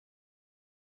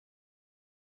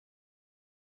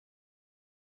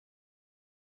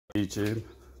YouTube,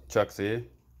 Chuck's here.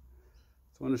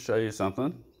 So I want to show you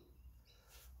something.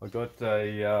 I got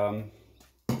a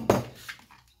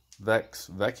Vacs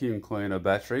vacuum cleaner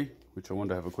battery, which I wanted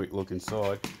to have a quick look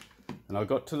inside. And I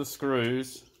got to the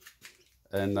screws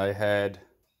and they had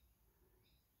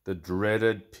the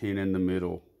dreaded pin in the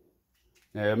middle.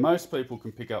 Now most people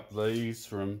can pick up these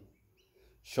from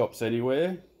shops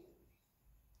anywhere.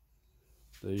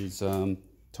 These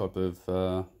type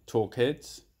of torque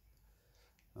heads.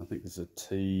 I think this is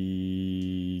a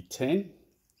T10,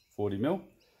 40mm,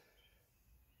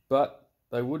 but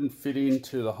they wouldn't fit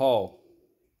into the hole.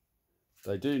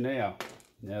 They do now.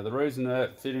 Now the reason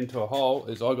that fit into a hole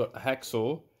is I got a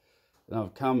hacksaw and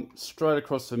I've come straight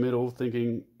across the middle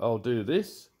thinking I'll do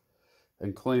this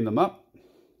and clean them up,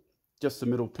 just the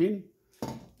middle pin,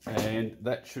 and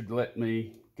that should let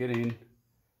me get in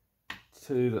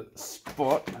to the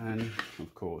spot, and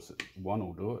of course one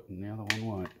will do it and the other one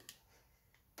won't.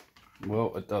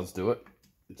 Well, it does do it.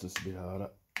 It's just a bit harder,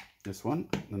 this one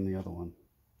than the other one.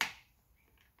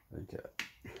 Okay.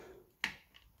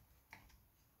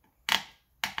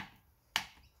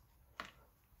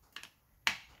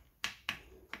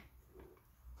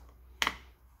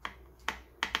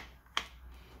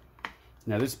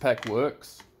 Now this pack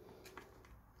works.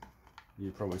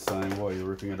 You're probably saying, why are you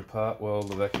ripping it apart? Well,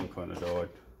 the vacuum cleaner died.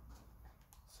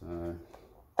 So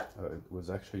it was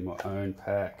actually my own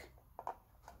pack.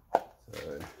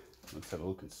 So let's have a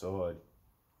look inside.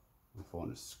 I'll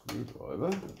find a screwdriver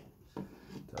to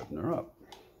open her up.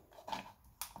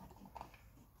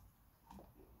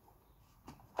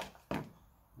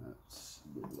 That's a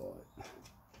bit light.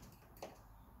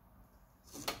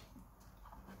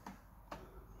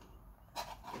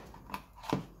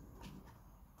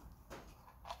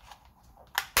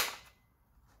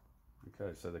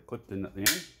 Okay, so they're clipped in at the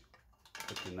end,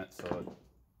 clipped in that side.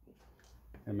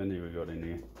 How many have we got in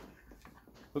here?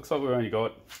 Looks like we've only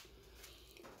got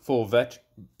 4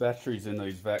 batteries in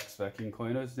these Vacs vacuum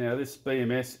cleaners. Now this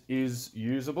BMS is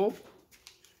usable.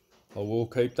 I will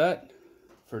keep that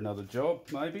for another job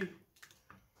maybe.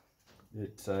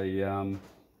 It's a,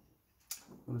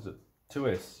 what is it,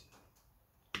 2S.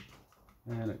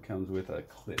 And it comes with a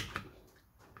clip.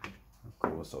 Of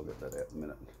course I'll get that out in a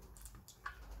minute.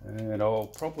 And I'll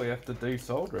probably have to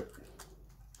desolder it.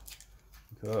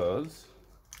 Because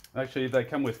actually they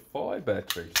come with 5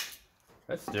 batteries.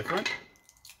 That's different.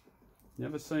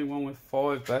 Never seen one with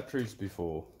 5 batteries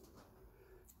before.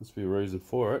 Must be a reason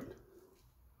for it.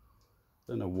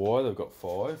 Don't know why they've got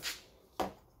 5.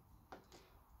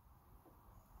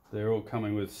 They're all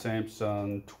coming with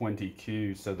Samsung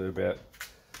 20Q, so they're about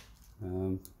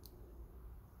and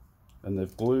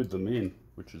they've glued them in,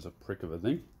 which is a prick of a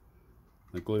thing.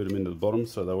 They glued them into the bottom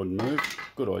so they wouldn't move.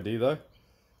 Good idea though,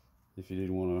 if you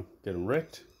didn't want to get them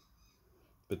wrecked.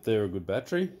 But they're a good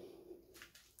battery.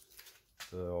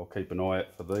 So I'll keep an eye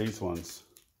out for these ones.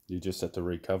 You just have to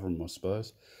recover them, I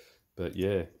suppose. But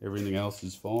yeah, everything else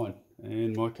is fine.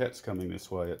 And my cat's coming this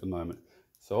way at the moment.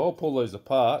 So I'll pull these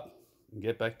apart and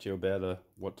get back to you about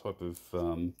what type of,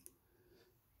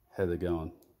 how they're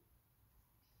going.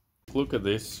 Look at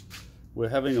this. We're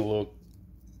having a look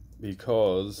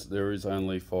because there is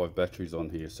only 5 batteries on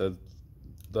here. So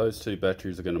those 2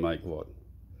 batteries are going to make what?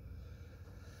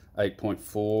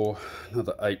 8.4,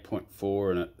 another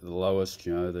 8.4, and at the lowest,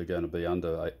 you know, they're going to be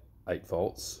under 8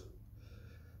 volts.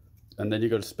 And then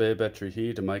you've got a spare battery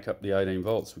here to make up the 18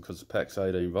 volts because the pack's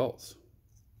 18 volts.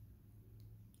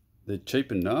 They're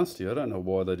cheap and nasty. I don't know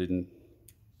why they didn't,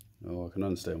 oh, I can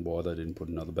understand why they didn't put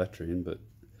another battery in, but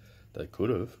they could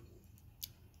have,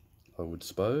 I would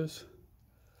suppose.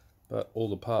 But all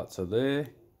the parts are there.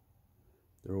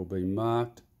 They're all being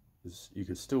marked. You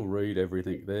can still read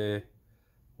everything there.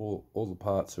 All the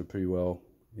parts are pretty well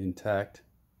intact.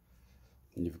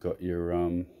 And you've got your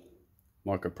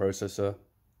microprocessor.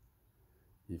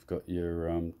 You've got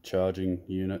your charging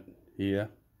unit here.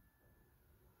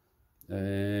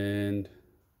 And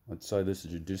I'd say this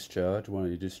is your discharge, one of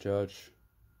your discharge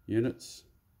units.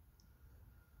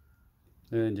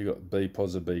 And you've got B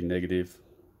positive, B negative.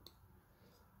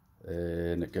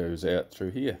 And it goes out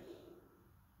through here.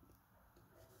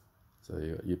 So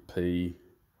you got your P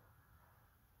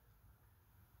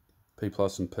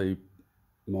plus and P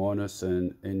minus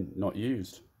and not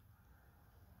used.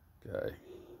 Okay,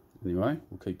 anyway,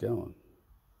 we'll keep going.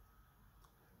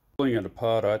 Pulling it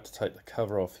apart, I had to take the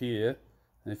cover off here,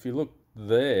 and if you look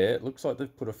there, it looks like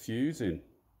they've put a fuse in.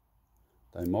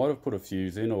 They might have put a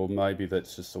fuse in, or maybe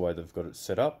that's just the way they've got it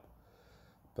set up.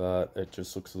 But it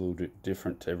just looks a little bit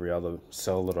different to every other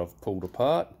cell that I've pulled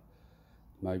apart.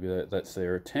 Maybe that's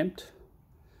their attempt,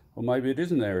 or maybe it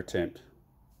isn't their attempt.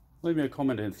 Leave me a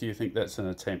comment if you think that's an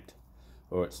attempt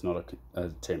or it's not an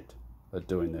attempt at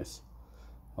doing this.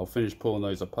 I'll finish pulling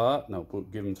those apart and I'll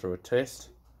give them through a test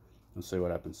and see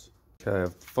what happens. Okay,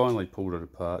 I've finally pulled it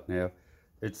apart now.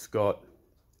 It's got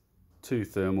two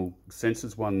thermal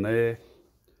sensors, one there,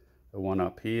 and one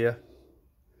up here.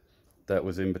 That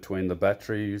was in between the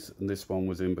batteries, and this one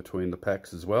was in between the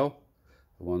packs as well.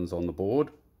 The one's on the board,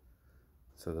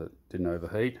 so that it didn't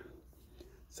overheat.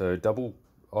 So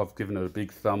I've given it a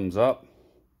big thumbs up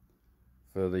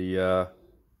for the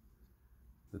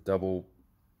double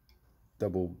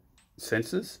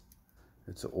sensors.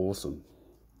 It's awesome.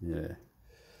 Yeah.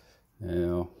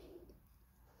 Now,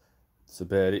 that's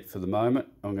about it for the moment.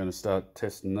 I'm going to start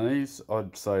testing these.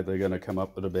 I'd say they're going to come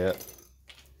up at about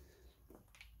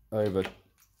over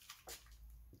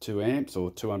 2 amps or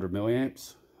 200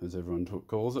 milliamps, as everyone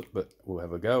calls it, but we'll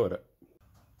have a go at it.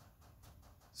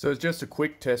 So it's just a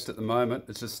quick test at the moment.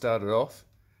 It's just started off.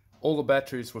 All the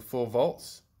batteries were 4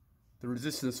 volts. The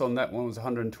resistance on that one was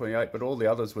 128, but all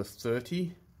the others were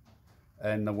 30,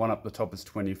 and the one up the top is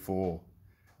 24.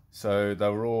 So they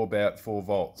were all about 4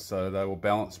 volts, so they were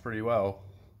balanced pretty well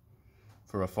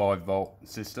for a 5 volt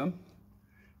system.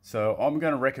 So I'm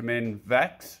going to recommend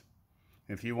Vacs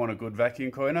if you want a good vacuum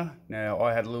cleaner. Now,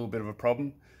 I had a little bit of a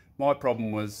problem. My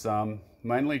problem was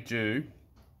mainly due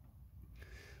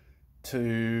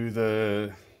to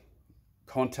the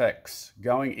contacts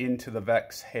going into the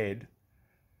Vacs head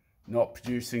not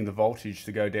producing the voltage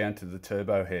to go down to the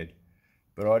turbo head.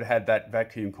 But I'd had that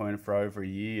vacuum cleaner for over a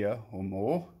year or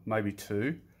more, maybe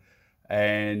 2,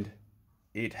 and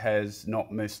it has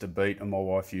not missed a beat, and my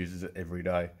wife uses it every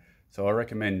day. So I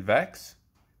recommend Vacs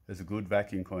as a good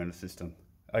vacuum cleaner system.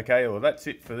 Okay, well that's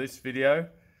it for this video.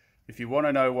 If you want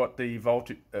to know what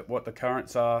the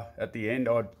currents are at the end,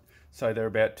 I'd say they're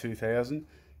about 2000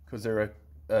 because they're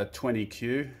a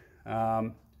 20Q.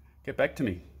 Get back to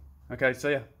me. Okay,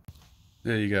 see ya.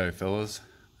 There you go, fellas.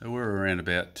 We're around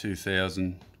about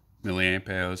 2000 milliamp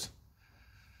hours.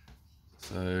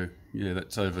 So yeah,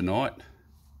 that's overnight.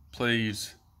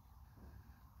 Please,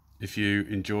 if you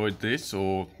enjoyed this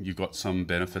or you got some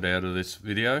benefit out of this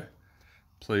video,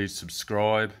 please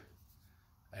subscribe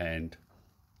and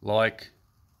like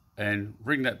and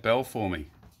ring that bell for me.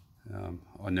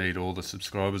 I need all the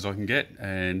subscribers I can get,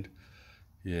 and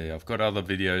yeah, I've got other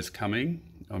videos coming.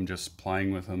 I'm just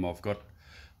playing with them. I've got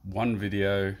one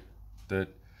video that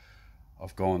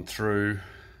I've gone through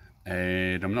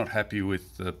and I'm not happy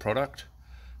with the product.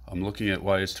 I'm looking at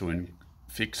ways to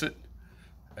fix it,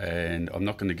 and I'm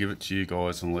not going to give it to you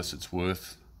guys unless it's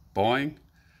worth buying.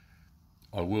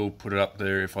 I will put it up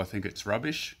there if I think it's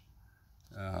rubbish,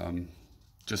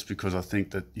 just because I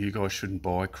think that you guys shouldn't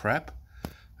buy crap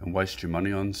and waste your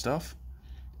money on stuff.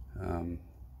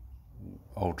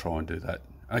 I'll try and do that.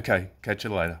 Okay, catch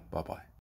you later. Bye bye.